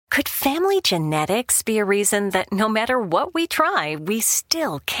Could family genetics be a reason that no matter what we try, we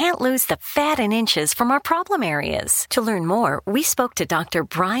still can't lose the fat and inches from our problem areas? To learn more, we spoke to Dr.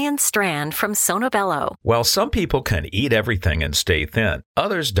 Brian Strand from Sonobello. While some people can eat everything and stay thin,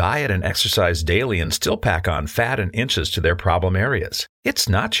 others diet and exercise daily and still pack on fat and inches to their problem areas. It's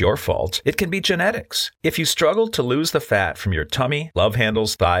not your fault. It can be genetics. If you struggle to lose the fat from your tummy, love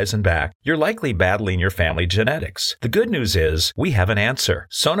handles, thighs, and back, you're likely battling your family genetics. The good news is we have an answer.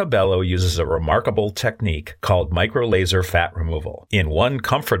 Sonobello uses a remarkable technique called microlaser fat removal. In one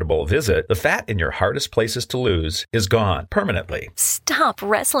comfortable visit, the fat in your hardest places to lose is gone permanently. Stop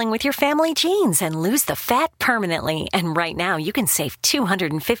wrestling with your family genes and lose the fat permanently. And right now, you can save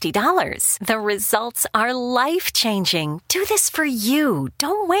 $250. The results are life-changing. Do this for you.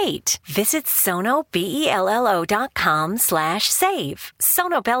 Don't wait. Visit sonobello.com/save.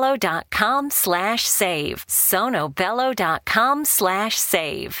 sonobello.com/save.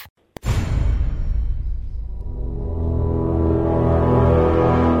 sonobello.com/save.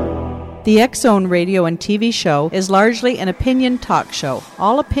 The X-Zone radio and TV show is largely an opinion talk show.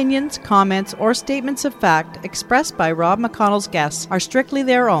 All opinions, comments, or statements of fact expressed by Rob McConnell's guests are strictly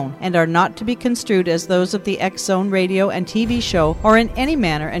their own and are not to be construed as those of the X-Zone radio and TV show or in any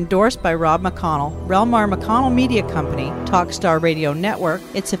manner endorsed by Rob McConnell, Relmar McConnell Media Company, Talkstar Radio Network,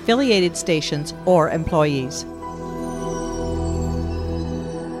 its affiliated stations, or employees.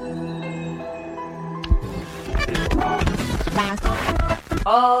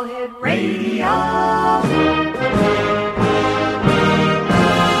 All Hit Radio.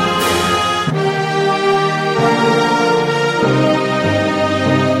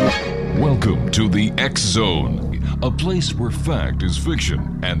 Welcome to the X Zone, a place where fact is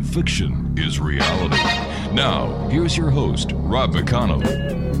fiction and fiction is reality. Now, here's your host, Rob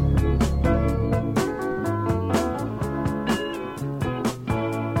McConnell.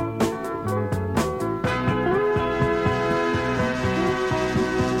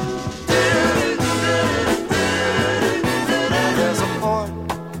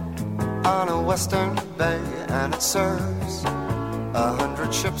 Western Bay, and it serves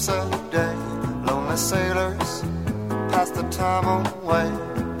 100 ships a day. Lonely sailors pass the time away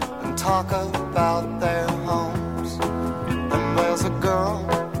and talk about their homes. And there's a girl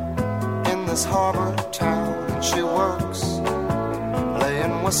in this harbor town, and she works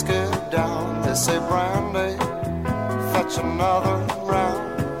laying whiskey down. They say, Brandy, fetch another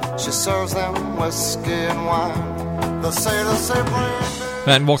round. She serves them whiskey and wine. The sailors say, Brandy.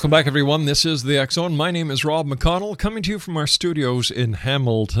 And welcome back, everyone. This is the X-Zone. My name is Rob McConnell, coming to you from our studios in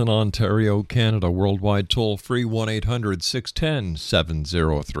Hamilton, Ontario, Canada. Worldwide toll-free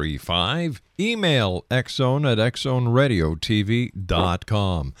 1-800-610-7035. Email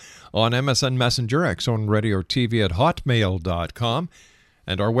xzone@xzoneradiotv.com. On MSN Messenger, xzoneradiotv@hotmail.com.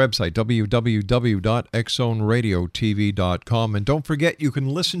 And our website, www.xzoneradiotv.com. And don't forget, you can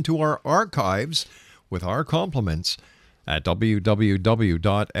listen to our archives with our compliments at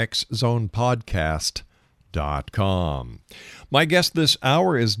www.xzonepodcast.com. My guest this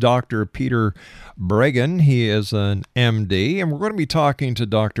hour is Dr. Peter BREGGIN. He is an MD, and we're going to be talking to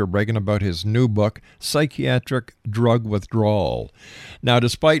Dr. BREGGIN about his new book, Psychiatric Drug Withdrawal. Now,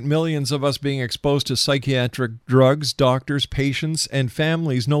 despite millions of us being exposed to psychiatric drugs, doctors, patients, and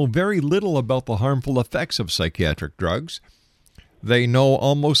families know very little about the harmful effects of psychiatric drugs. They know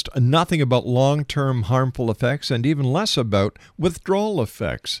almost nothing about long-term harmful effects and even less about withdrawal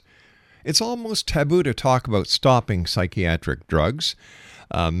effects. It's almost taboo to talk about stopping psychiatric drugs.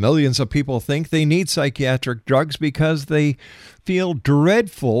 Millions of people think they need psychiatric drugs because they feel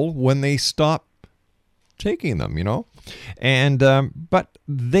dreadful when they stop taking them, but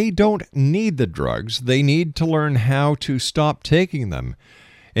they don't need the drugs. They need to learn how to stop taking them.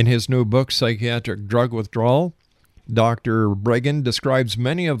 In his new book, Psychiatric Drug Withdrawal, Dr. BREGGIN describes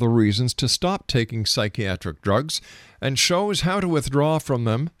many of the reasons to stop taking psychiatric drugs and shows how to withdraw from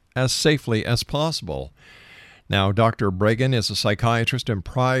them as safely as possible. Now, Dr. BREGGIN is a psychiatrist in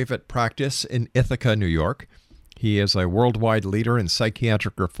private practice in Ithaca, New York. He is a worldwide leader in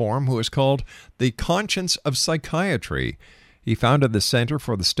psychiatric reform who is called the Conscience of Psychiatry. He founded the Center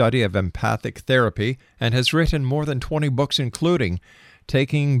for the Study of Empathic Therapy and has written more than 20 books, including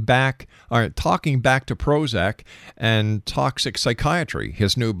Talking Back to Prozac and Toxic Psychiatry.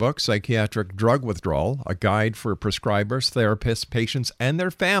 His new book, Psychiatric Drug Withdrawal, a guide for prescribers, therapists, patients, and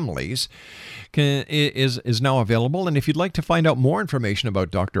their families, is now available. And if you'd like to find out more information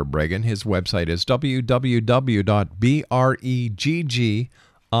about Dr. BREGGIN, his website is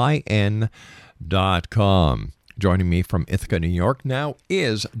www.breggin.com. Joining me from Ithaca, New York now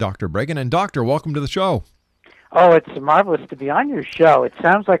is Dr. BREGGIN. And Doctor, welcome to the show. Oh, it's marvelous to be on your show. It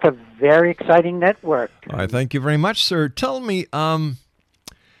sounds like a very exciting network. I thank you very much, sir. Tell me,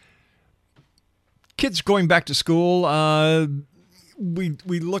 kids going back to school, we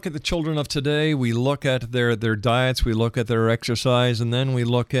look at the children of today, we look at their diets, we look at their exercise, and then we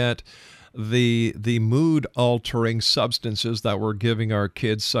look at the mood-altering substances that we're giving our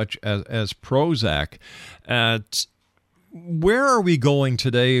kids, such as Prozac. Where are we going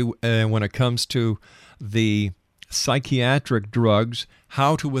today when it comes to the psychiatric drugs,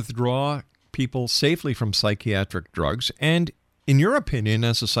 how to withdraw people safely from psychiatric drugs? And in your opinion,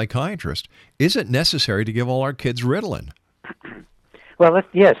 as a psychiatrist, is it necessary to give all our kids Ritalin? Well,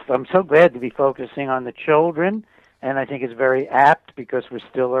 yes, I'm so glad to be focusing on the children, and I think it's very apt because we're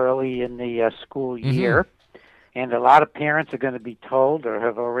still early in the school year, and a lot of parents are going to be told or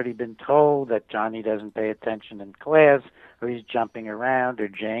have already been told that Johnny doesn't pay attention in class, or he's jumping around, or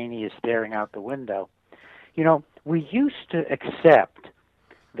Janie is staring out the window. You know, we used to accept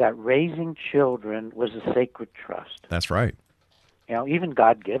that raising children was a sacred trust. That's right. You know, even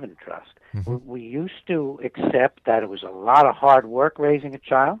God-given trust. We used to accept that it was a lot of hard work raising a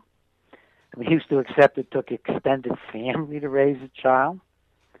child. We used to accept it took extended family to raise a child.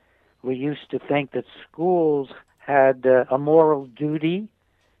 We used to think that schools had a moral duty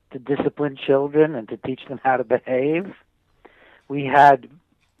to discipline children and to teach them how to behave. We have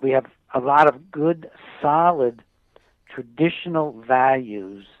a lot of good, solid, traditional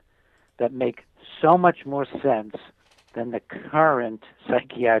values that make so much more sense than the current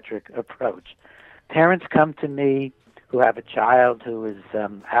psychiatric approach. Parents come to me who have a child who is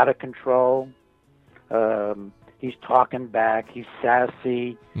out of control. He's talking back. He's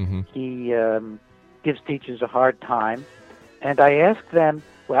sassy. He gives teachers a hard time. And I ask them,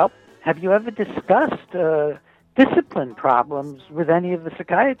 well, have you ever discussed discipline problems with any of the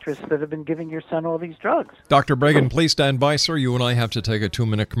psychiatrists that have been giving your son all these drugs? Dr. Breggin, please stand by, sir. You and I have to take a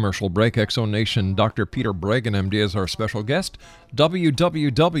 2-minute commercial break. Exo Nation, Dr. Peter Breggin, MD, is our special guest.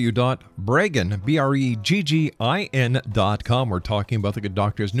 www.breggin.com. We're talking about the good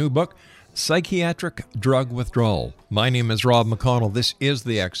doctor's new book, Psychiatric Drug Withdrawal. My name is Rob McConnell. This is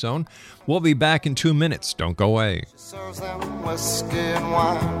the X Zone. We'll be back in 2 minutes. Don't go away. She serves them whiskey and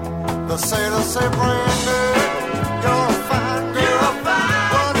wine. The sailors say, Brandy, you're a fine girl.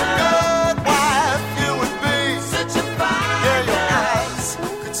 What a good wife you would be. Such a fine your eyes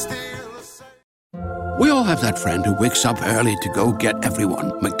could steal the same. We all have that friend who wakes up early to go get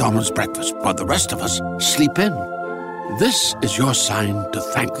everyone McDonald's breakfast, while the rest of us sleep in. This is your sign to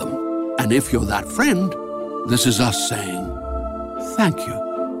thank them. And if you're that friend, this is us saying thank you.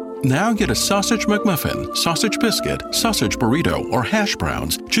 Now get a sausage McMuffin, sausage biscuit, sausage burrito, or hash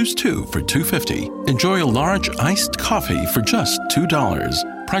browns. Choose 2 for $2.50. Enjoy a large iced coffee for just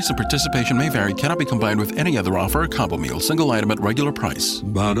 $2. Price and participation may vary. Cannot be combined with any other offer or combo meal. Single item at regular price.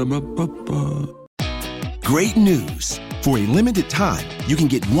 Ba-da-ba-ba-ba. Great news. For a limited time, you can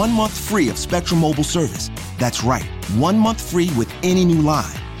get 1 month free of Spectrum Mobile service. That's right, 1 month free with any new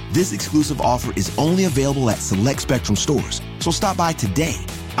line. This exclusive offer is only available at select Spectrum stores, so stop by today.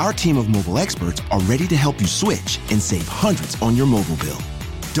 Our team of mobile experts are ready to help you switch and save hundreds on your mobile bill.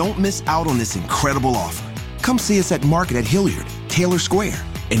 Don't miss out on this incredible offer. Come see us at Market at Hilliard, Taylor Square,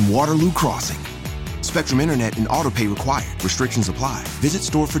 and Waterloo Crossing. Spectrum Internet and autopay required. Restrictions apply. Visit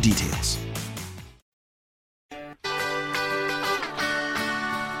store for details.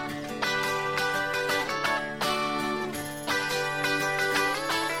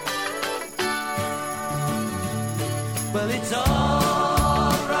 Well, it's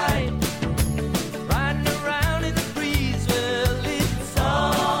all right, riding around in the breeze. Well, it's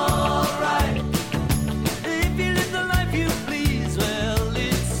all right, if you live the life you please. Well,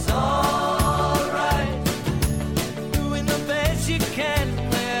 it's all right, doing the best you can.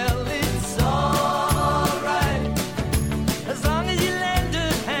 Well, it's all right, as long as you lend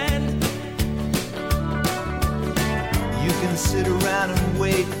a hand. You can sit around and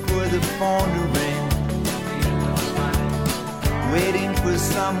wait for the phone to ring, waiting for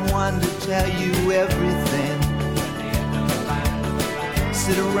someone to tell you everything.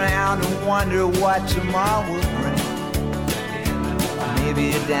 Sit around and wonder what tomorrow will bring.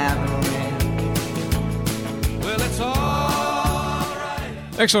 Maybe a diamond ring. Well, it's all right.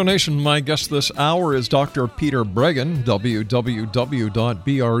 Exo Nation, my guest this hour is Dr. Peter Breggin,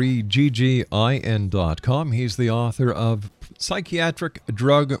 www.breggin.com. He's the author of Psychiatric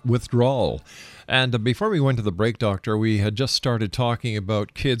Drug Withdrawal. And before we went to the break, Doctor, we had just started talking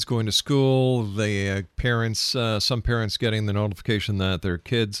about kids going to school, the parents, some parents getting the notification that their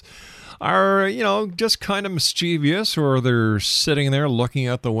kids are, just kind of mischievous, or they're sitting there looking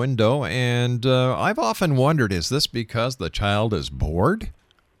out the window. And I've often wondered, is this because the child is bored?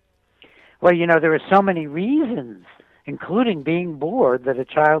 Well, there are so many reasons, including being bored, that a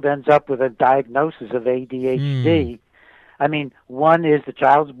child ends up with a diagnosis of ADHD. I mean, one is the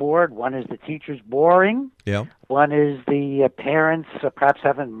child's bored, one is the teacher's boring, one is the parents perhaps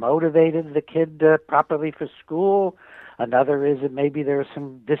haven't motivated the kid properly for school, another is that maybe there are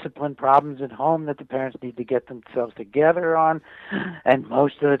some discipline problems at home that the parents need to get themselves together on, and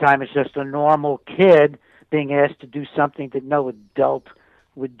most of the time it's just a normal kid being asked to do something that no adult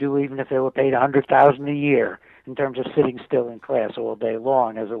would do even if they were paid $100,000 a year in terms of sitting still in class all day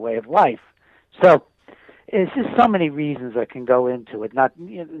long as a way of life. So it's just so many reasons that can go into it. Not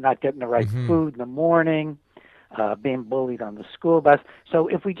getting the right food in the morning, being bullied on the school bus. So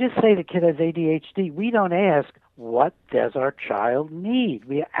if we just say the kid has ADHD, we don't ask, what does our child need?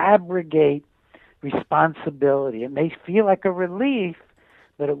 We abrogate responsibility. It may feel like a relief,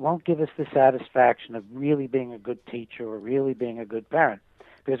 but it won't give us the satisfaction of really being a good teacher or really being a good parent,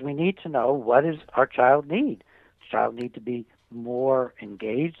 because we need to know, what does our child need? Does the child need to be more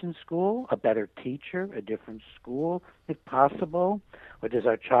engaged in school, a better teacher, a different school if possible? Or does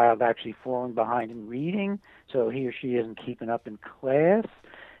our child actually falling behind in reading, so he or she isn't keeping up in class?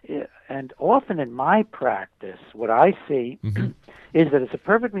 And often in my practice, what I see is that it's a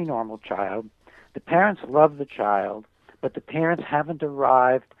perfectly normal child. The parents love the child, but the parents haven't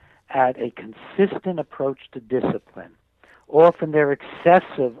arrived at a consistent approach to discipline. Often they're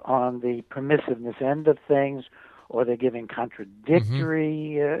excessive on the permissiveness end of things, or they're giving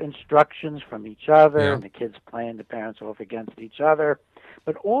contradictory instructions from each other, and the kids playing the parents off against each other.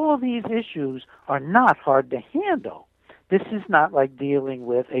 But all of these issues are not hard to handle. This is not like dealing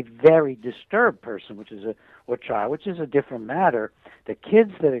with a very disturbed person, or child, which is a different matter. The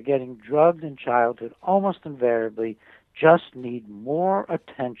kids that are getting drugged in childhood almost invariably just need more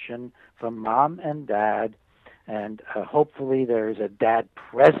attention from mom and dad, and hopefully there's a dad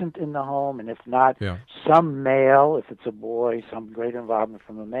present in the home, and if not, some male, if it's a boy, some great involvement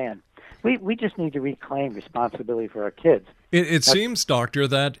from a man. We just need to reclaim responsibility for our kids. It seems, Doctor,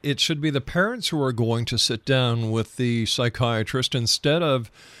 that it should be the parents who are going to sit down with the psychiatrist instead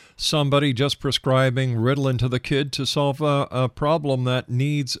of somebody just prescribing Ritalin to the kid to solve a problem that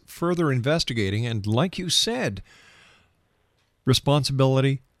needs further investigating. And like you said,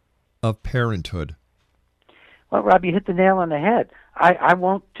 responsibility of parenthood. Well, Rob, you hit the nail on the head. I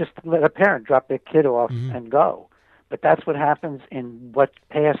won't just let a parent drop their kid off and go. But that's what happens in what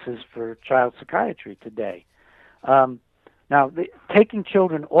passes for child psychiatry today. Now, taking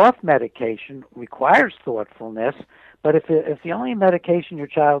children off medication requires thoughtfulness, but if the only medication your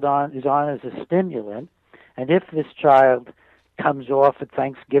child is on is a stimulant, and if this child comes off at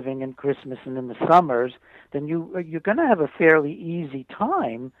Thanksgiving and Christmas and in the summers, then you're going to have a fairly easy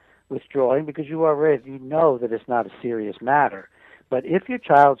time withdrawing, because you know that it's not a serious matter. But if your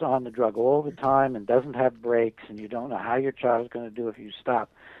child's on the drug all the time and doesn't have breaks, and you don't know how your child's going to do if you stop,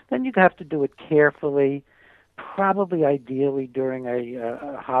 then you have to do it carefully, probably ideally during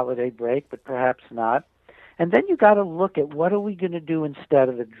a holiday break, but perhaps not. And then you got to look at, what are we going to do instead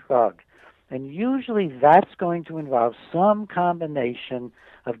of the drug? And usually that's going to involve some combination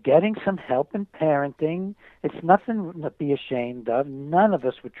of getting some help in parenting. It's nothing to be ashamed of. None of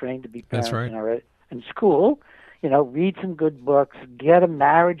us were trained to be parents in school. Read some good books, get a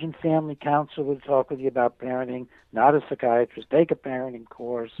marriage and family counselor to talk with you about parenting, not a psychiatrist. Take a parenting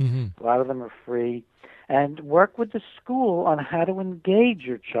course. A lot of them are free. And work with the school on how to engage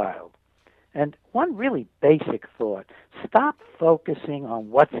your child. And one really basic thought, stop focusing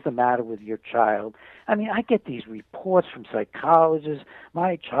on what's the matter with your child. I mean, I get these reports from psychologists,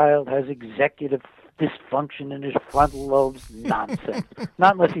 my child has executive dysfunction in his frontal lobes. Nonsense.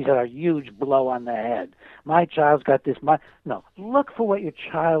 Not unless he's had a huge blow on the head. My child's got this. No, look for what your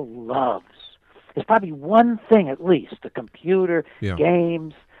child loves. There's probably one thing at least, a computer,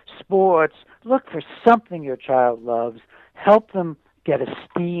 games, sports. Look for something your child loves. Help them get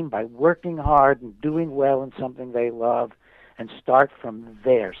esteem by working hard and doing well in something they love, and start from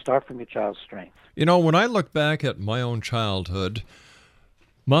there. Start from your child's strengths. When I look back at my own childhood,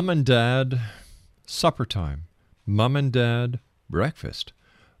 mom and dad, supper time, mom and dad, breakfast,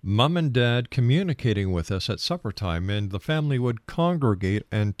 mom and dad communicating with us at supper time, and the family would congregate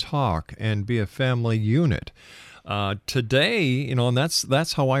and talk and be a family unit. Today, and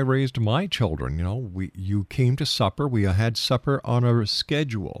that's how I raised my children. You came to supper. We had supper on a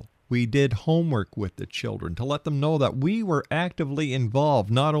schedule. We did homework with the children to let them know that we were actively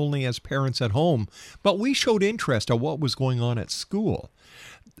involved, not only as parents at home, but we showed interest in what was going on at school.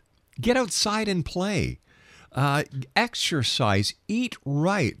 Get outside and play. Exercise. Eat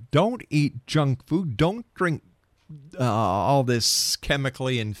right. Don't eat junk food. Don't drink all this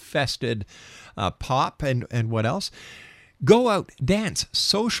chemically infested pop and what else. Go out, dance,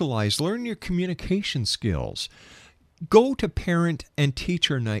 socialize, learn your communication skills. Go to parent and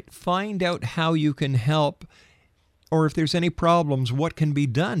teacher night. Find out how you can help, or if there's any problems, what can be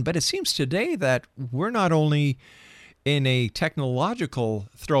done. But it seems today that we're not only in a technological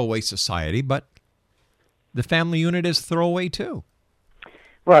throwaway society, but the family unit is throwaway too.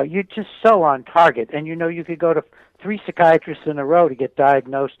 Well, you're just so on target. And you could go to 3 psychiatrists in a row to get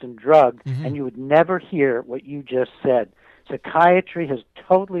diagnosed and drugged, and you would never hear what you just said. Psychiatry has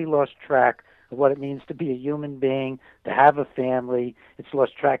totally lost track of what it means to be a human being, to have a family. It's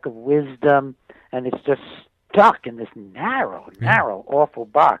lost track of wisdom, and it's just stuck in this narrow, awful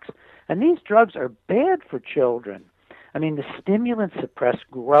box. And these drugs are bad for children. I mean, the stimulants suppress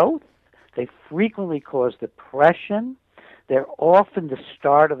growth. They frequently cause depression. They're often the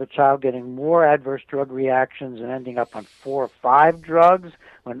start of a child getting more adverse drug reactions and ending up on 4 or 5 drugs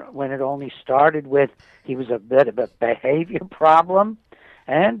when it only started with he was a bit of a behavior problem.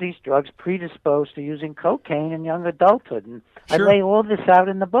 And these drugs predispose to using cocaine in young adulthood. And Sure. I lay all this out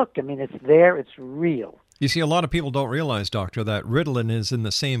in the book. I mean, it's there. It's real. You see, a lot of people don't realize, Doctor, that Ritalin is in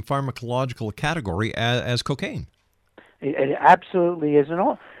the same pharmacological category as cocaine. It absolutely is. And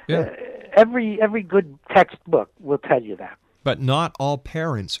all, Yeah. Every good textbook will tell you that. But not all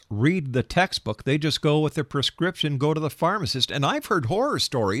parents read the textbook. They just go with their prescription, go to the pharmacist. And I've heard horror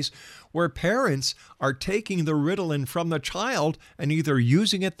stories where parents are taking the Ritalin from the child and either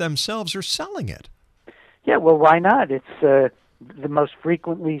using it themselves or selling it. Yeah, well, why not? It's the most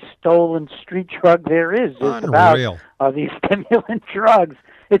frequently stolen street drug there is. Unreal. About these stimulant drugs.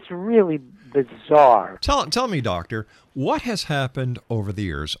 It's really bizarre. Tell me, Doctor, what has happened over the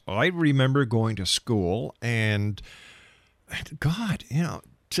years? I remember going to school and, God,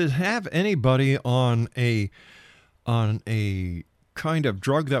 to have anybody on a kind of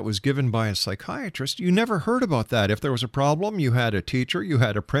drug that was given by a psychiatrist, you never heard about that. If there was a problem, you had a teacher, you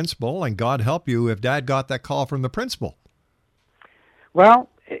had a principal, and God help you if Dad got that call from the principal. Well,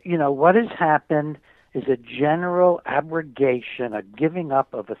 what has happened is a general abrogation, a giving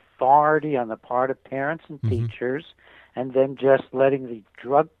up of authority on the part of parents and teachers, and then just letting the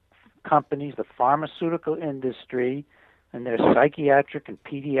drug companies, the pharmaceutical industry, and their psychiatric and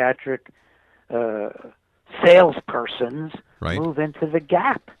pediatric salespersons move into the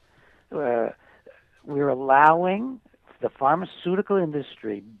gap. We're allowing the pharmaceutical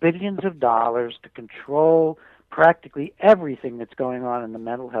industry billions of dollars to control practically everything that's going on in the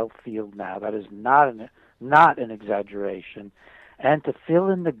mental health field now. That is not an exaggeration. And to fill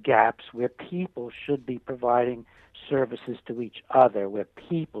in the gaps where people should be providing services to each other, where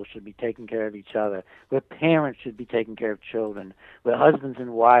people should be taking care of each other, where parents should be taking care of children, where husbands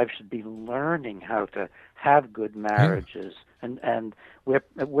and wives should be learning how to have good marriages, and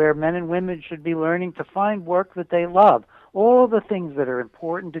where men and women should be learning to find work that they love. All the things that are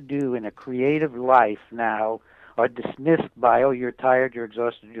important to do in a creative life now are dismissed by, oh, you're tired, you're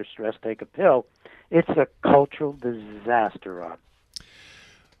exhausted, you're stressed, take a pill. It's a cultural disaster, Rob.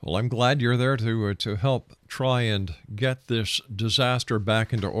 Well, I'm glad you're there to help try and get this disaster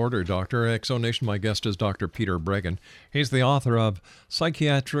back into order, Doctor. Exonation, my guest is Dr. Peter Breggin. He's the author of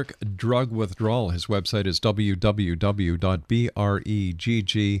Psychiatric Drug Withdrawal. His website is www.breggin.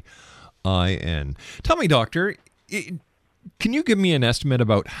 Tell me, Doctor, can you give me an estimate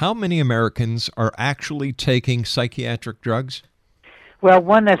about how many Americans are actually taking psychiatric drugs? Well,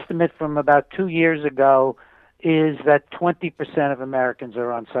 one estimate from about 2 years ago is that 20% of Americans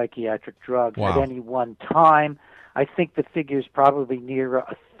are on psychiatric drugs at any one time. I think the figure is probably near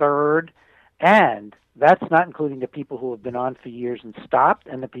a third, and that's not including the people who have been on for years and stopped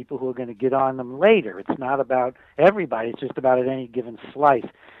and the people who are going to get on them later. It's not about everybody. It's just about at any given slice.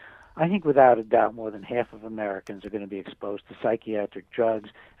 I think without a doubt more than half of Americans are going to be exposed to psychiatric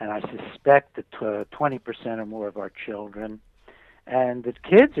drugs, and I suspect that 20% or more of our children. And the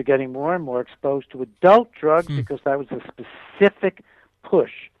kids are getting more and more exposed to adult drugs because that was a specific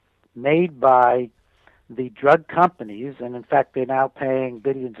push made by the drug companies. And in fact, they're now paying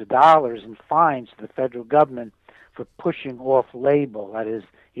billions of dollars in fines to the federal government for pushing off-label, that is,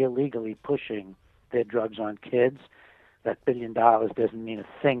 illegally pushing their drugs on kids. That $1 billion doesn't mean a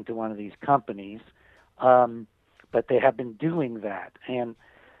thing to one of these companies, but they have been doing that. And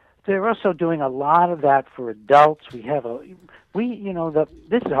they're also doing a lot of that for adults. This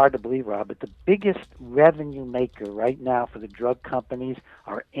is hard to believe, Rob, but the biggest revenue maker right now for the drug companies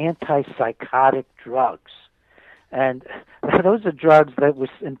are antipsychotic drugs. And those are drugs that was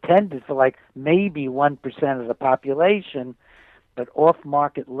intended for like maybe 1% of the population, but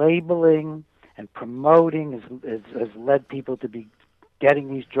off-market labeling and promoting has led people to be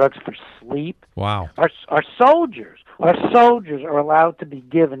getting these drugs for sleep. Wow. Our soldiers are allowed to be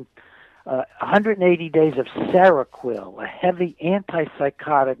given 180 days of Seroquel, a heavy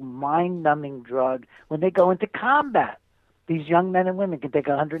antipsychotic, mind-numbing drug, when they go into combat. These young men and women can take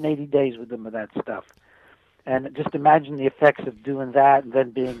 180 days with them of that stuff. And just imagine the effects of doing that and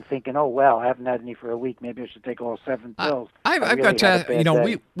then thinking, oh, well, I haven't had any for a week. Maybe I should take all 7 pills. I've got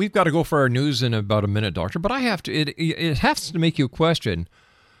to, we've got to go for our news in about a minute, Doctor, but I have to, it has to make you question,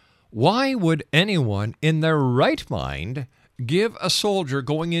 why would anyone in their right mind give a soldier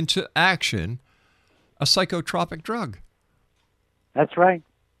going into action a psychotropic drug? That's right.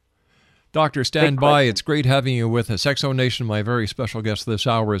 Doctor, stand by. It's great having you with us. X-Zone Nation, my very special guest this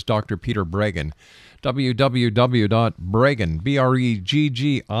hour is Dr. Peter BREGGIN. www.BREGGIN,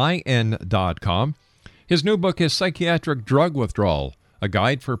 BREGGIN.com. His new book is Psychiatric Drug Withdrawal, a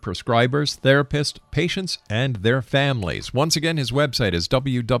guide for prescribers, therapists, patients, and their families. Once again, his website is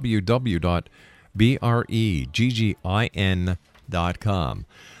www.BREGGIN.com.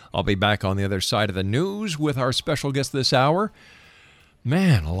 I'll be back on the other side of the news with our special guest this hour.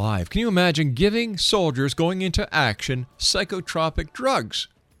 Man alive, can you imagine giving soldiers going into action psychotropic drugs?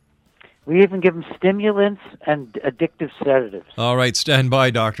 We even give them stimulants and addictive sedatives. All right, stand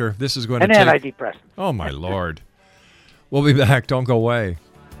by, Doctor. This is going to take... And antidepressants. Oh, my Lord. We'll be back. Don't go away.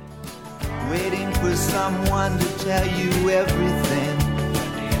 Waiting for someone to tell you everything.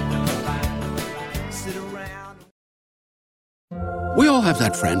 Sit around. We all have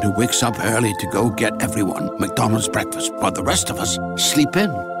that friend who wakes up early to go get everyone McDonald's breakfast, while the rest of us sleep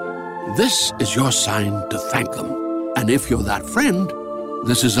in. This is your sign to thank them. And if you're that friend,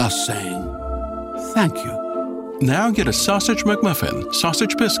 this is us saying thank you. Now get a sausage McMuffin,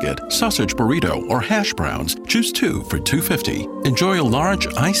 sausage biscuit, sausage burrito, or hash browns. Choose 2 for $2.50. Enjoy a large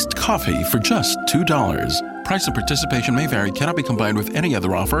iced coffee for just $2. Price and participation may vary. Cannot be combined with any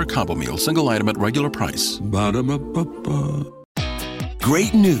other offer or combo meal. Single item at regular price. Ba-da-ba-ba-ba.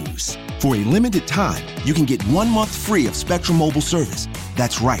 Great news! For a limited time, you can get 1 month free of Spectrum Mobile service.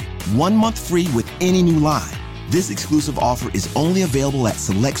 That's right, 1 month free with any new line. This exclusive offer is only available at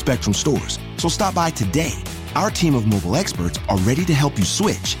select Spectrum stores, so stop by today. Our team of mobile experts are ready to help you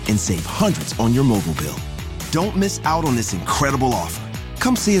switch and save hundreds on your mobile bill. Don't miss out on this incredible offer.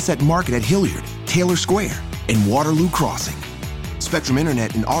 Come see us at Market at Hilliard, Taylor Square, and Waterloo Crossing. Spectrum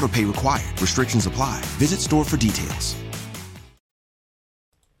Internet and autopay required. Restrictions apply. Visit store for details.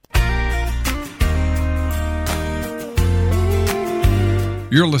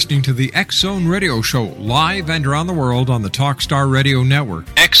 You're listening to the X-Zone Radio Show, live and around the world on the Talkstar Radio Network,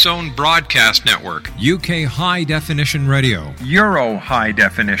 X-Zone Broadcast Network, UK High Definition Radio, Euro High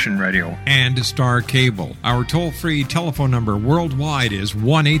Definition Radio, and Star Cable. Our toll-free telephone number worldwide is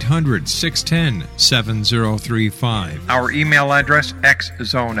 1-800-610-7035. Our email address,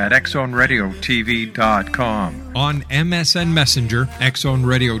 xzone@xzoneradiotv.com. On MSN Messenger,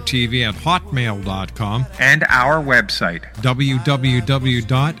 xzoneradiotv@hotmail.com, and our website, www.xzoneradiotv.com.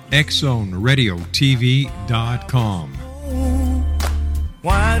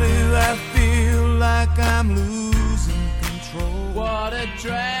 Why do I feel like I'm losing control? What a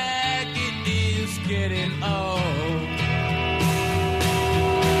drag it is getting old.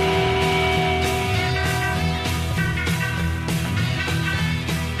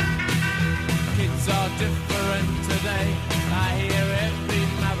 Kids are different today. I hear every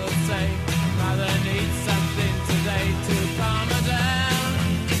mother say, mother needs something today to calm her down.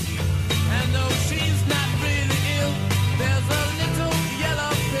 And though she's not really ill, there's a little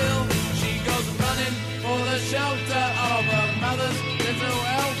yellow pill. She goes running for the shelter of her mother's little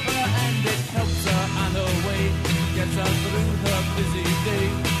helper, and it helps her on her way, gets her through her busy day.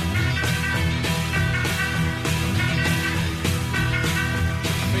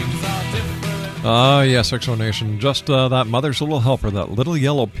 Things are different. Ah, yes, X-Zone Nation. Just that mother's little helper, that little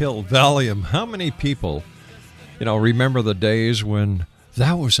yellow pill, Valium. How many people, remember the days when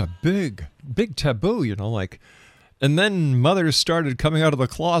that was a big taboo, and then mothers started coming out of the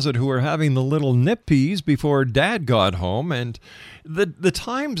closet who were having the little nippies before dad got home, and the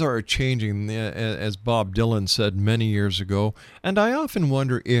times are changing, as Bob Dylan said many years ago, and I often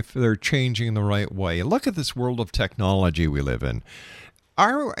wonder if they're changing the right way. Look at this world of technology we live in.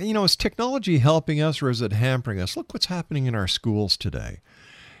 Is technology helping us or is it hampering us? Look what's happening in our schools today.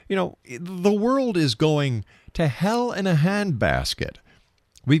 You know, the world is going to hell in a handbasket.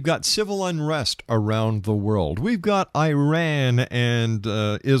 We've got civil unrest around the world. We've got Iran and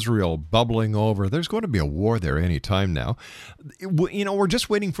Israel bubbling over. There's going to be a war there any time now. You know, we're just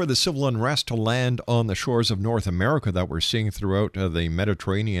waiting for the civil unrest to land on the shores of North America that we're seeing throughout the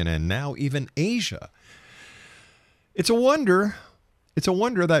Mediterranean and now even Asia. It's a wonder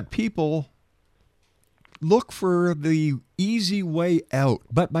that people look for the easy way out.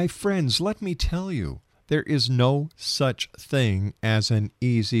 But my friends, let me tell you, there is no such thing as an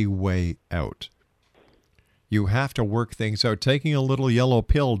easy way out. You have to work things out. Taking a little yellow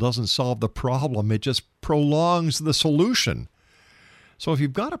pill doesn't solve the problem. It just prolongs the solution. So if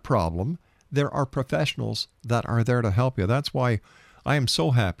you've got a problem, there are professionals that are there to help you. That's why I am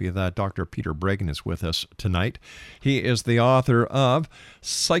so happy that Dr. Peter BREGGIN is with us tonight. He is the author of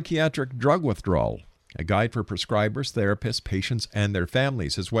Psychiatric Drug Withdrawal, a guide for prescribers, therapists, patients, and their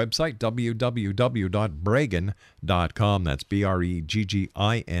families. His website, www.breggin.com. That's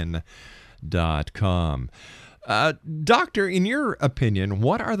BREGGIN.com. Doctor, in your opinion,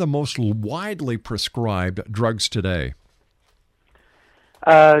 what are the most widely prescribed drugs today?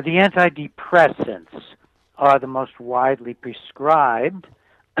 The antidepressants are the most widely prescribed.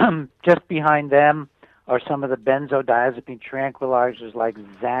 Just behind them are some of the benzodiazepine tranquilizers like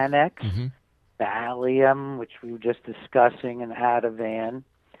Xanax, Valium, which we were just discussing, and Ativan.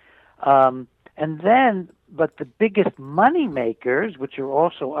 But the biggest money makers, which are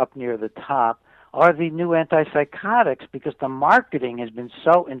also up near the top, are the new antipsychotics, because the marketing has been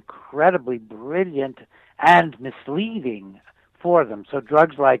so incredibly brilliant and misleading for them. So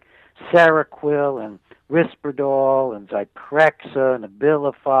drugs like Seroquel and Risperdal and Zyprexa and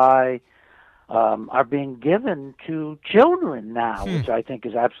Abilify are being given to children now, which I think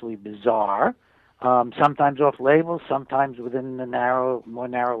is absolutely bizarre. Sometimes off-label, sometimes within the more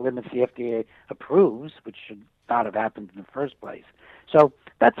narrow limits the FDA approves, which should not have happened in the first place. So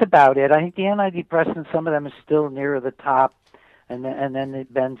that's about it. I think the antidepressants, some of them are still nearer the top, and then the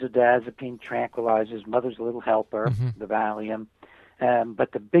benzodiazepine tranquilizers, Mother's Little Helper, the Valium.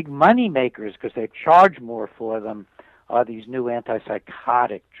 But the big money makers, because they charge more for them, are these new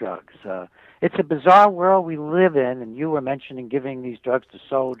antipsychotic drugs. It's a bizarre world we live in, and you were mentioning giving these drugs to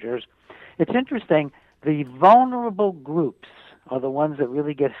soldiers. It's interesting, the vulnerable groups are the ones that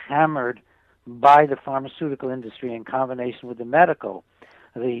really get hammered by the pharmaceutical industry in combination with the medical.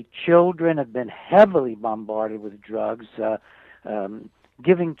 The children have been heavily bombarded with drugs.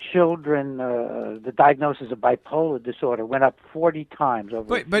 Giving children the diagnosis of bipolar disorder went up 40 times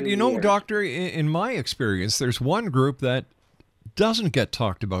over But you know, years. Doctor, in my experience, there's one group that doesn't get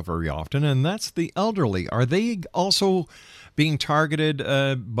talked about very often, and that's the elderly. Are they also being targeted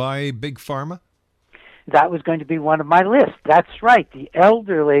by Big Pharma? That was going to be one of my lists. That's right. The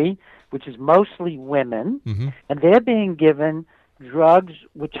elderly, which is mostly women, and they're being given drugs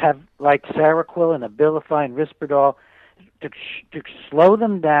which have, like Seroquel and Abilify and Risperdal, to slow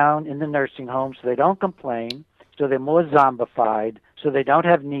them down in the nursing home so they don't complain, so they're more zombified, so they don't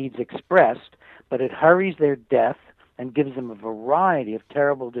have needs expressed, but it hurries their death and gives them a variety of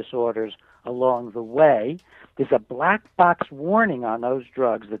terrible disorders along the way. There's a black box warning on those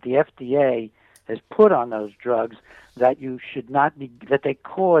drugs that the FDA has put on those drugs that you should not be, that they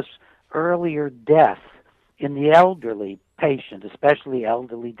cause earlier death in the elderly patient, especially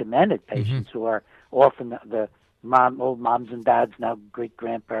elderly demented patients who are often the old moms and dads, now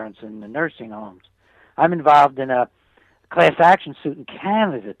great-grandparents in the nursing homes. I'm involved in a class action suit in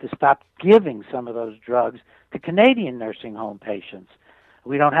Canada to stop giving some of those drugs to Canadian nursing home patients.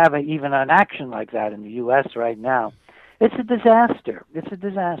 We don't have even an action like that in the U.S. right now. It's a disaster. It's a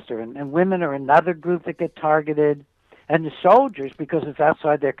disaster. And women are another group that get targeted. And the soldiers, because it's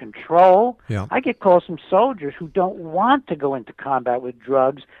outside their control. Yeah. I get calls from soldiers who don't want to go into combat with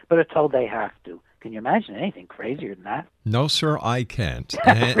drugs, but are told they have to. Can you imagine anything crazier than that? No, sir, I can't.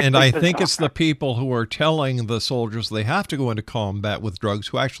 And I think it's the people who are telling the soldiers they have to go into combat with drugs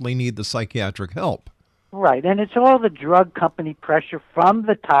who actually need the psychiatric help. Right, and it's all the drug company pressure from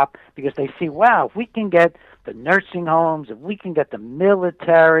the top, because they see, wow, if we can get the nursing homes, if we can get the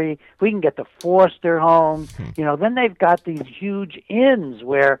military, if we can get the foster homes, then they've got these huge inns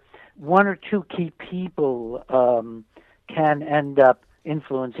where one or two key people can end up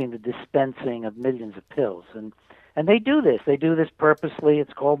influencing the dispensing of millions of pills. And they do this. They do this purposely.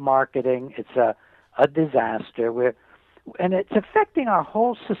 It's called marketing. It's a disaster. And it's affecting our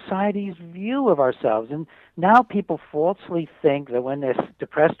whole society's view of ourselves. And now people falsely think that when they're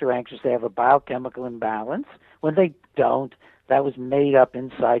depressed or anxious, they have a biochemical imbalance. When they don't, that was made up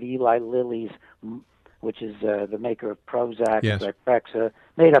inside Eli Lilly's which is the maker of Prozac Yes. and Zyprexa,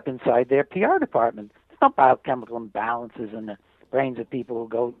 made up inside their PR department. There's no biochemical imbalances in the brains of people who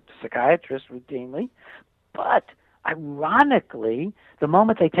go to psychiatrists routinely. But ironically, the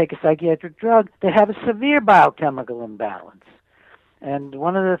moment they take a psychiatric drug, they have a severe biochemical imbalance. And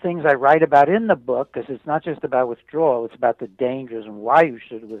one of the things I write about in the book, because it's not just about withdrawal, it's about the dangers and why you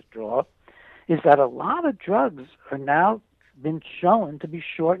should withdraw, is that a lot of drugs are now been shown to be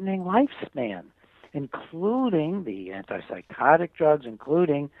shortening lifespan, including the antipsychotic drugs,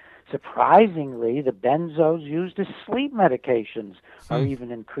 including, surprisingly, the benzos used as sleep medications are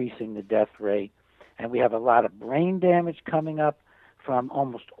even increasing the death rate. And we have a lot of brain damage coming up from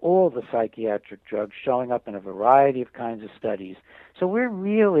almost all the psychiatric drugs showing up in a variety of kinds of studies. So we're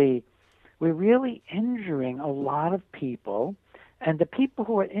really injuring a lot of people, and the people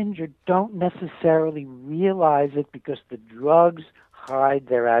who are injured don't necessarily realize it because the drugs hide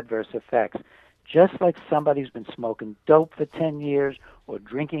their adverse effects. Just like somebody who's been smoking dope for 10 years or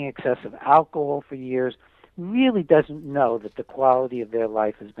drinking excessive alcohol for years really doesn't know that the quality of their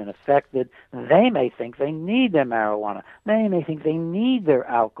life has been affected. They may think they need their marijuana. They may think they need their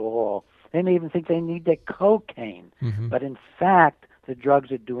alcohol. They may even think they need their cocaine. But in fact, the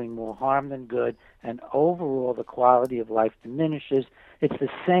drugs are doing more harm than good, and overall the quality of life diminishes. It's the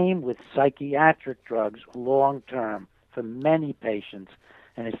same with psychiatric drugs long term for many patients,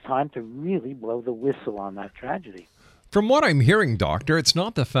 and it's time to really blow the whistle on that tragedy. From what I'm hearing, Doctor, it's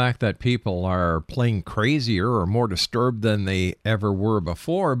not the fact that people are playing crazier or more disturbed than they ever were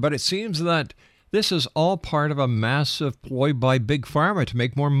before, but it seems that this is all part of a massive ploy by Big Pharma to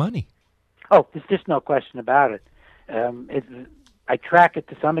make more money. Oh, there's just no question about it. I track it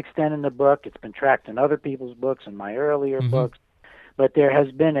to some extent in the book. It's been tracked in other people's books and my earlier books. But there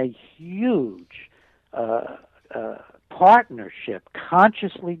has been a huge partnership,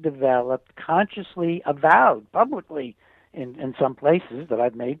 consciously developed, consciously avowed publicly in some places that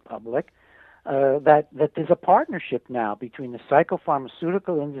I've made public, that there's a partnership now between the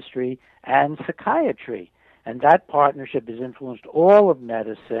psychopharmaceutical industry and psychiatry. And that partnership has influenced all of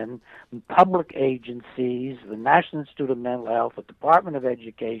medicine, public agencies, the National Institute of Mental Health, the Department of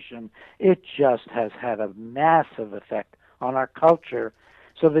Education. It just has had a massive effect on our culture,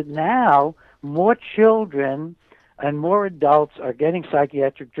 so that now more children and more adults are getting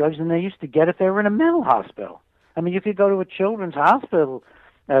psychiatric drugs than they used to get if they were in a mental hospital. I mean, you could go to a children's hospital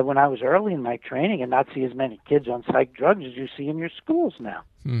when I was early in my training and not see as many kids on psych drugs as you see in your schools now.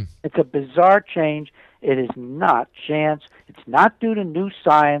 It's a bizarre change. It is not chance. It's not due to new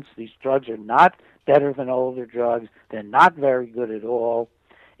science. These drugs are not better than older drugs. They're not very good at all.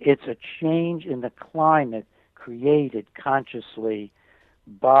 It's a change in the climate created consciously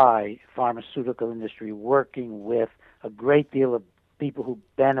by pharmaceutical industry working with a great deal of people who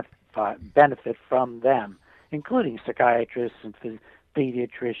benefit from them, including psychiatrists and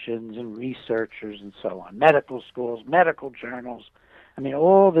pediatricians and researchers and so on, medical schools, medical journals. I mean,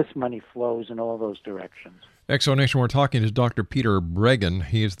 all this money flows in all those directions. Exonation, we're talking to Dr. Peter BREGGIN.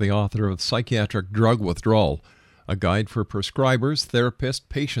 He is the author of Psychiatric Drug Withdrawal, a guide for prescribers, therapists,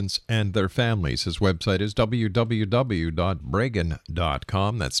 patients, and their families. His website is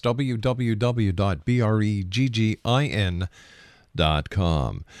www.breggin.com. That's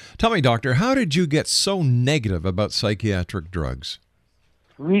www.breggin.com. Tell me, Doctor, how did you get so negative about psychiatric drugs?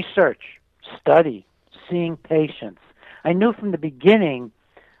 Research, study, seeing patients. I knew from the beginning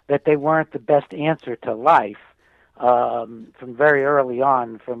that they weren't the best answer to life. From very early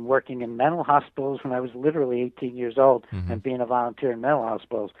on, from working in mental hospitals when I was literally 18 years old and being a volunteer in mental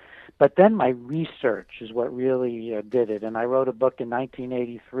hospitals. But then my research is what really did it. And I wrote a book in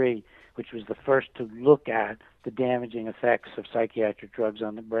 1983, which was the first to look at the damaging effects of psychiatric drugs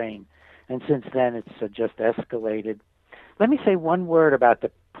on the brain. And since then, it's just escalated. Let me say one word about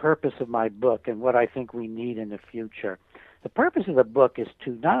the purpose of my book and what I think we need in the future. The purpose of the book is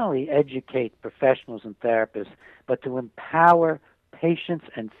to not only educate professionals and therapists, but to empower patients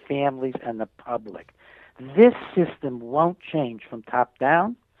and families and the public. This system won't change from top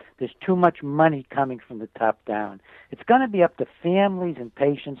down. There's too much money coming from the top down. It's going to be up to families and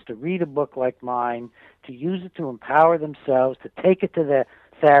patients to read a book like mine, to use it to empower themselves, to take it to their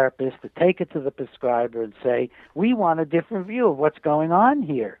therapist, to take it to the prescriber and say, we want a different view of what's going on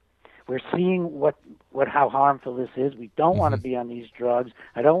here. We're seeing how harmful this is. We don't want to be on these drugs.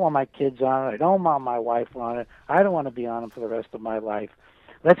 I don't want my kids on it. I don't want my wife on it. I don't want to be on them for the rest of my life.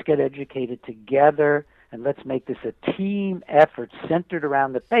 Let's get educated together, and let's make this a team effort centered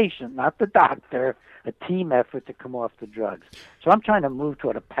around the patient, not the doctor, a team effort to come off the drugs. So I'm trying to move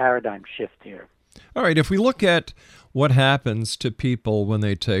toward a paradigm shift here. All right, if we look at what happens to people when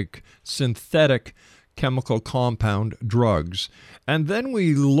they take synthetic chemical compound drugs. And then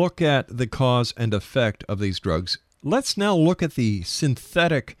we look at the cause and effect of these drugs. Let's now look at the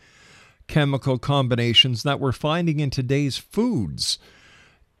synthetic chemical combinations that we're finding in today's foods.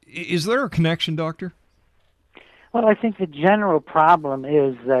 Is there a connection, Doctor? Well, I think the general problem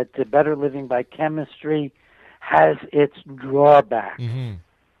is that the better living by chemistry has its drawbacks. Mm-hmm.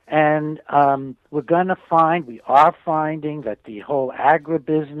 And we are finding that the whole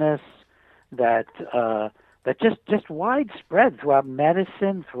agribusiness, that just widespread throughout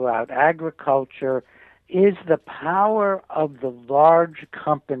medicine, throughout agriculture, is the power of the large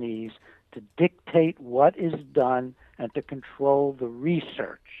companies to dictate what is done and to control the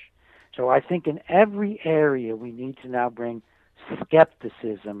research. So I think in every area we need to now bring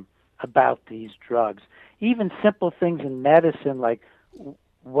skepticism about these drugs. Even simple things in medicine like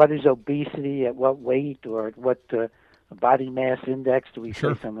what is obesity, at what weight, or at what body mass index do we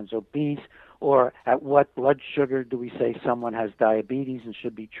say someone's obese, or at what blood sugar do we say someone has diabetes and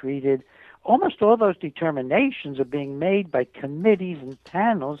should be treated. Almost all those determinations are being made by committees and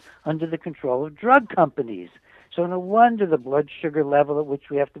panels under the control of drug companies. So no wonder the blood sugar level at which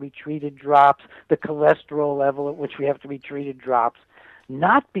we have to be treated drops, the cholesterol level at which we have to be treated drops,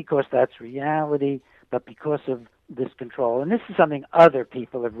 not because that's reality, but because of this control. And this is something other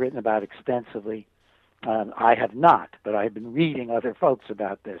people have written about extensively. I have not, but I've been reading other folks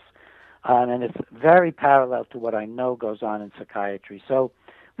about this. And it's very parallel to what I know goes on in psychiatry. So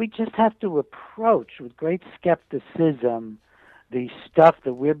we just have to approach with great skepticism the stuff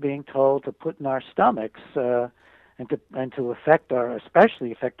that we're being told to put in our stomachs and to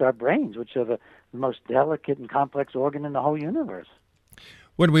especially affect our brains, which are the most delicate and complex organ in the whole universe.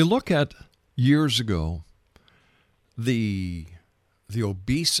 When we look at years ago, the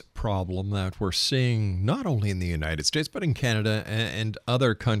obese problem that we're seeing not only in the United States, but in Canada and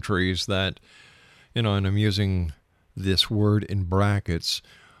other countries that, and I'm using this word in brackets,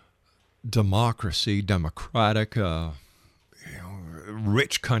 democracy, democratic,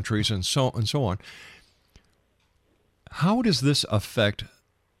 rich countries, and so on. How does this affect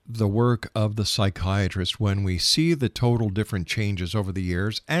the work of the psychiatrist when we see the total different changes over the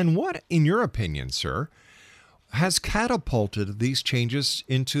years? And what, in your opinion, sir, has catapulted these changes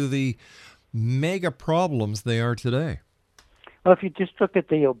into the mega problems they are today? Well, if you just look at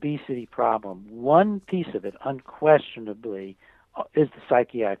the obesity problem, one piece of it, unquestionably, is the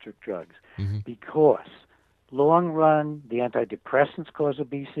psychiatric drugs. Mm-hmm. Because long run, the antidepressants cause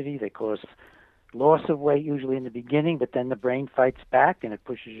obesity. They cause loss of weight usually in the beginning, but then the brain fights back and it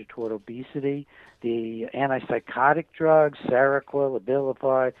pushes you toward obesity. The antipsychotic drugs, Seroquel,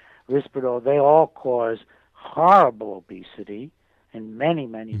 Abilify, Risperdal, they all cause horrible obesity in many,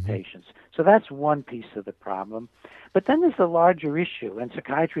 many patients. So that's one piece of the problem. But then there's a larger issue, and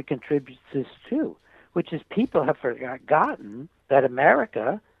psychiatry contributes to this too, which is people have forgotten that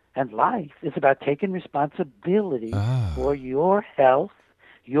America and life is about taking responsibility for your health,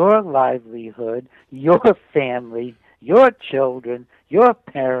 your livelihood, your family, your children, your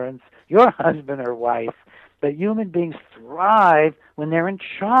parents, your husband or wife. But human beings thrive when they're in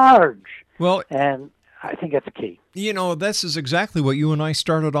charge. Well, and I think that's key. This is exactly what you and I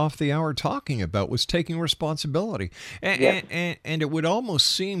started off the hour talking about, was taking responsibility. And it would almost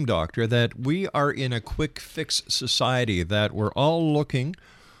seem, Doctor, that we are in a quick fix society, that we're all looking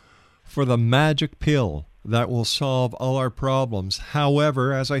for the magic pill that will solve all our problems.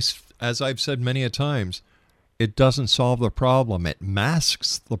 However, as I've said many a times, it doesn't solve the problem. It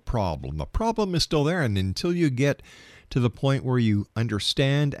masks the problem. The problem is still there, and until you get to the point where you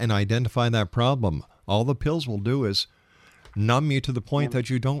understand and identify that problem, all the pills will do is numb you to the point that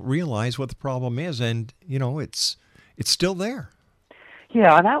you don't realize what the problem is, and it's still there.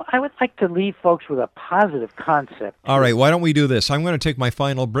 Yeah, and I would like to leave folks with a positive concept. All right, why don't we do this? I'm going to take my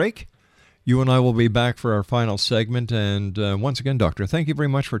final break. You and I will be back for our final segment. And once again, Doctor, thank you very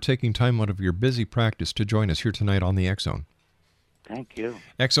much for taking time out of your busy practice to join us here tonight on the X Zone. Thank you.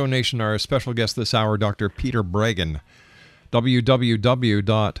 X Zone Nation, our special guest this hour, Dr. Peter BREGGIN.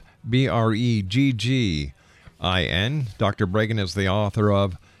 www.BREGGIN. Dr. BREGGIN is the author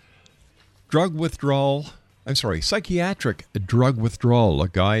of Psychiatric Drug Withdrawal, a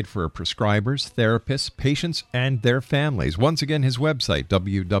guide for prescribers, therapists, patients, and their families. Once again, his website,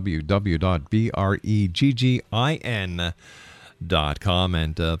 www.BREGGIN.com.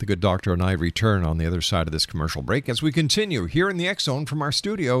 And the good doctor and I return on the other side of this commercial break as we continue here in the X Zone from our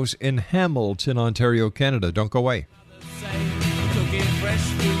studios in Hamilton, Ontario, Canada. Don't go away. Cooking fresh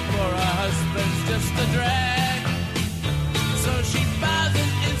food for her husband's just a drag. So she buys an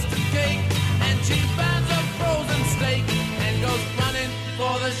instant cake and she buys a frozen steak and goes running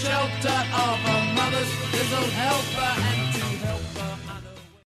for the shelter of her mother. others, this'll help her and to help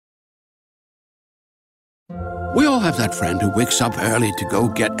her. We all have that friend who wakes up early to go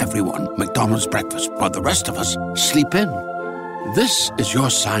get everyone McDonald's breakfast, while the rest of us sleep in. This is your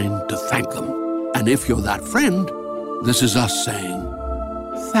sign to thank them. And if you're that friend, this is us saying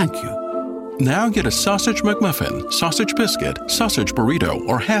thank you. Now get a sausage McMuffin, sausage biscuit, sausage burrito,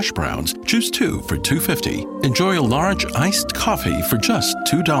 or hash browns. Choose 2 for $2.50. Enjoy a large iced coffee for just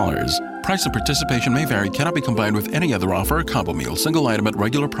 $2. Price and participation may vary. Cannot be combined with any other offer or combo meal. Single item at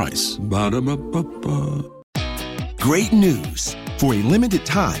regular price. Ba-da-ba-ba-ba. Great news! For a limited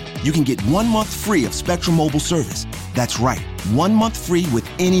time, you can get 1 month free of Spectrum Mobile service. That's right, 1 month free with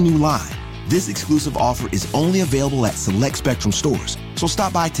any new line. This exclusive offer is only available at select Spectrum stores, so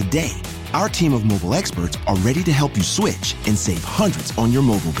stop by today. Our team of mobile experts are ready to help you switch and save hundreds on your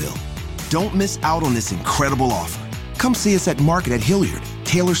mobile bill. Don't miss out on this incredible offer. Come see us at Market at Hilliard,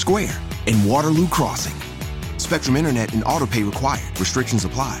 Taylor Square, and Waterloo Crossing. Spectrum Internet and autopay required. Restrictions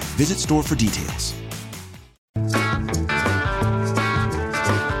apply. Visit store for details. Ring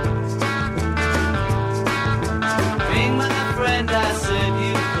my friend, I said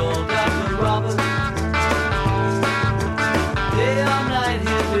you called Dr. Robert. Day or night,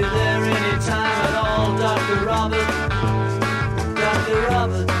 he'll be there anytime at all. Dr. Robert, Dr.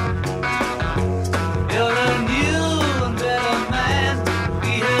 Robert. You're a new and better man.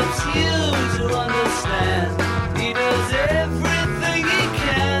 He helps you to understand. He does everything he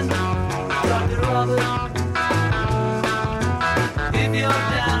can. Dr. Robert. If you're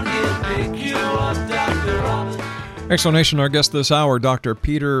down, he'll pick you up, Dr. Robert. Explanation, our guest this hour, Dr.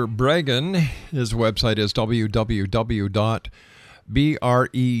 Peter Breggin. His website is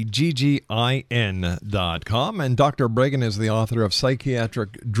www.breggin.com. And Dr. Breggin is the author of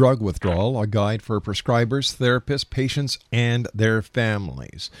Psychiatric Drug Withdrawal, a guide for prescribers, therapists, patients, and their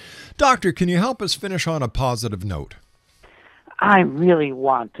families. Doctor, can you help us finish on a positive note? I really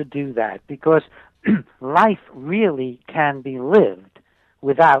want to do that because life really can be lived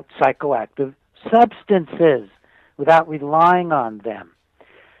without psychoactive substances, without relying on them.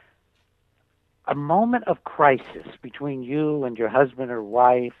 A moment of crisis between you and your husband or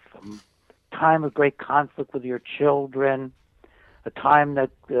wife, a time of great conflict with your children, a time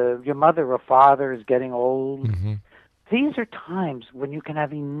that your mother or father is getting old. Mm-hmm. These are times when you can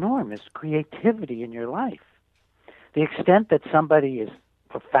have enormous creativity in your life. The extent that somebody is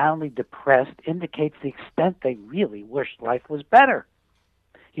profoundly depressed indicates the extent they really wish life was better.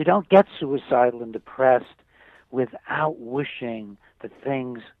 You don't get suicidal and depressed without wishing that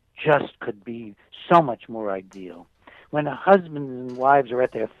things just could be so much more ideal. When a husband and wives are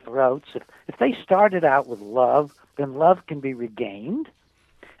at their throats, if they started out with love, then love can be regained.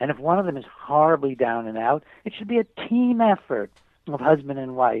 And if one of them is horribly down and out, it should be a team effort of husband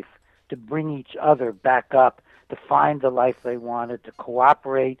and wife to bring each other back up, to find the life they wanted, to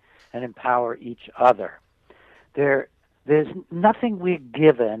cooperate and empower each other. There's nothing we're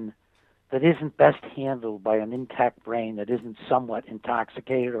given that isn't best handled by an intact brain that isn't somewhat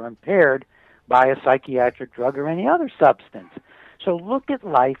intoxicated or impaired by a psychiatric drug or any other substance. So look at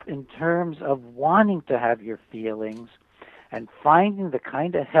life in terms of wanting to have your feelings and finding the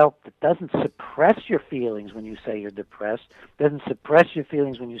kind of help that doesn't suppress your feelings when you say you're depressed, doesn't suppress your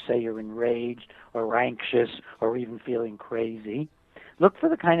feelings when you say you're enraged or anxious or even feeling crazy. Look for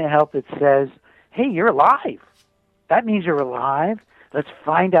the kind of help that says, hey, you're alive. That means you're alive. Let's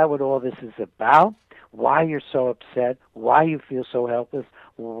find out what all this is about, why you're so upset, why you feel so helpless,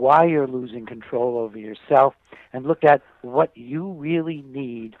 why you're losing control over yourself, and look at what you really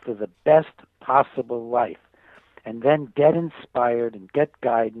need for the best possible life. And then get inspired and get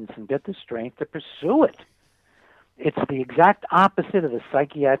guidance and get the strength to pursue it. It's the exact opposite of the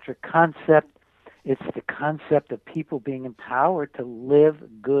psychiatric concept. It's the concept of people being empowered to live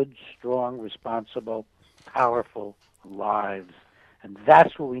good, strong, responsible, powerful lives. And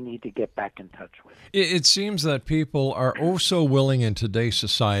that's what we need to get back in touch with. It seems that people are oh so willing in today's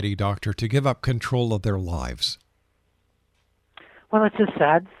society, Doctor, to give up control of their lives. Well, it's a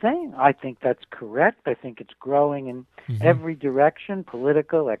sad thing. I think that's correct. I think it's growing in every direction,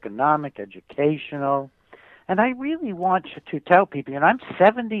 political, economic, educational. And I really want to tell people, and I'm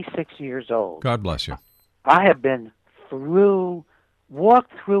 76 years old. God bless you. I have been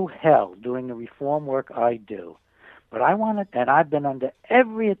walked through hell doing the reform work I do. But I want it, and I've been under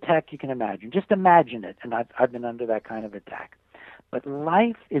every attack you can imagine. Just imagine it, and I've been under that kind of attack. But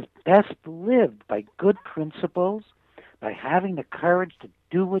life is best lived by good principles, by having the courage to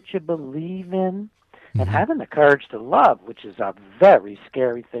do what you believe in, and having the courage to love, which is a very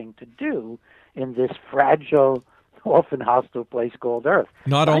scary thing to do in this fragile, often hostile place called Earth.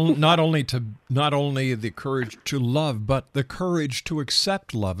 Not only the courage to love, but the courage to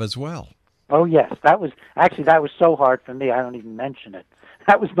accept love as well. Oh yes, that was so hard for me. I don't even mention it.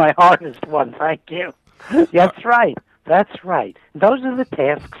 That was my hardest one. Thank you. That's right. That's right. Those are the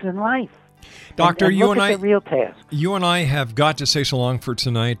tasks in life. Doctor, and look at the real tasks. You and I have got to say so long for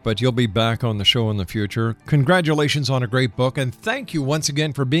tonight, but you'll be back on the show in the future. Congratulations on a great book, and thank you once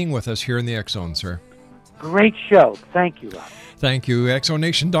again for being with us here in the X Zone, sir. Great show. Thank you, Rob. Thank you. X Zone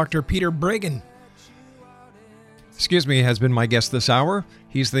Nation, Dr. Peter BREGGIN, has been my guest this hour.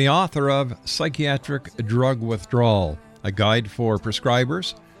 He's the author of Psychiatric Drug Withdrawal, a guide for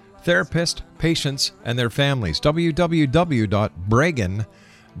prescribers, therapists, patients, and their families.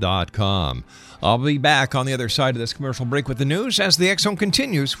 www.BREGGIN.com. I'll be back on the other side of this commercial break with the news as the X Zone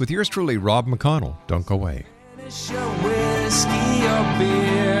continues with yours truly, Rob McConnell. Don't go away.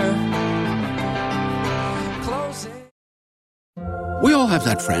 We all have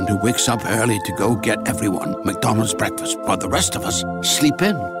that friend who wakes up early to go get everyone McDonald's breakfast, while the rest of us sleep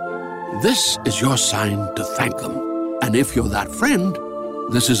in. This is your sign to thank them. And if you're that friend,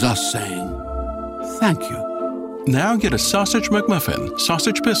 this is us saying thank you. Now get a sausage McMuffin,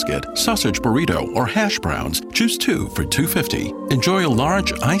 sausage biscuit, sausage burrito, or hash browns. Choose 2 for $2.50. Enjoy a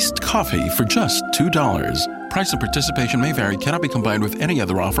large iced coffee for just $2. Price and participation may vary. Cannot be combined with any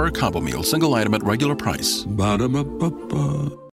other offer or combo meal. Single item at regular price. Ba-da-ba-ba-ba.